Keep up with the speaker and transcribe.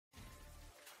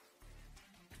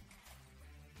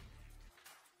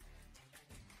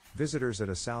Visitors at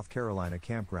a South Carolina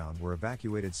campground were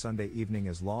evacuated Sunday evening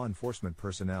as law enforcement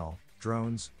personnel,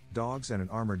 drones, dogs and an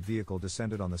armored vehicle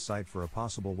descended on the site for a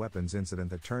possible weapons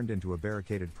incident that turned into a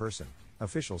barricaded person,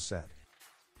 officials said.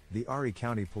 The Horry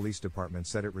County Police Department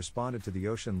said it responded to the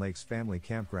Ocean Lakes Family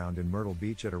Campground in Myrtle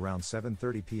Beach at around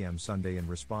 7:30 p.m. Sunday in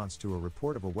response to a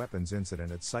report of a weapons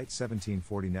incident at Site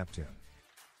 1740 Neptune.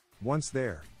 Once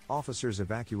there, officers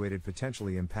evacuated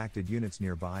potentially impacted units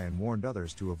nearby and warned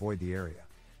others to avoid the area.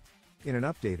 In an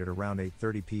update at around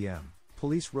 8:30 p.m.,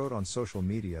 police wrote on social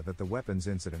media that the weapons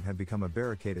incident had become a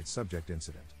barricaded subject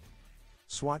incident.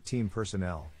 SWAT team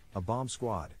personnel, a bomb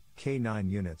squad, K-9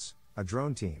 units, a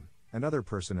drone team, and other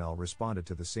personnel responded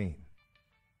to the scene.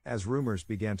 As rumors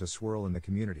began to swirl in the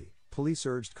community, police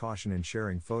urged caution in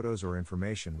sharing photos or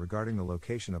information regarding the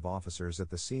location of officers at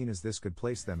the scene, as this could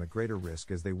place them at greater risk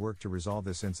as they work to resolve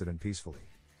this incident peacefully.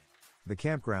 The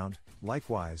campground,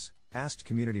 likewise, asked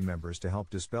community members to help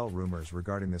dispel rumors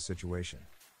regarding this situation.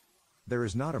 There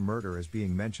is not a murder as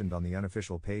being mentioned on the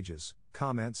unofficial pages,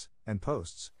 comments, and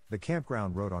posts, the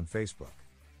campground wrote on Facebook.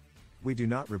 We do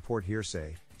not report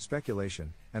hearsay,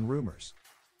 speculation, and rumors.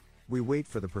 We wait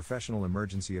for the professional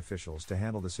emergency officials to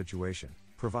handle the situation,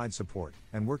 provide support,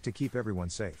 and work to keep everyone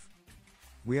safe.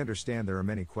 We understand there are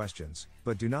many questions,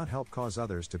 but do not help cause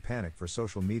others to panic for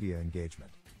social media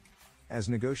engagement. As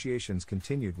negotiations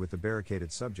continued with the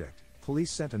barricaded subject,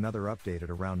 police sent another update at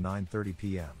around 9:30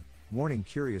 p.m., warning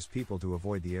curious people to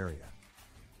avoid the area.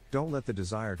 Don't let the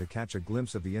desire to catch a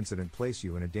glimpse of the incident place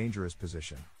you in a dangerous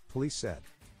position, police said.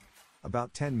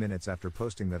 About 10 minutes after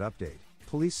posting that update,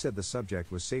 police said the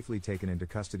subject was safely taken into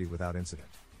custody without incident.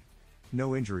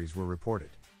 No injuries were reported.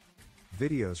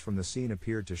 Videos from the scene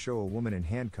appeared to show a woman in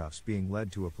handcuffs being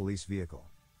led to a police vehicle.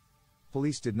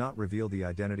 Police did not reveal the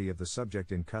identity of the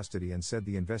subject in custody and said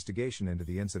the investigation into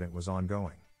the incident was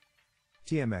ongoing.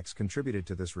 TMX contributed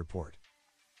to this report.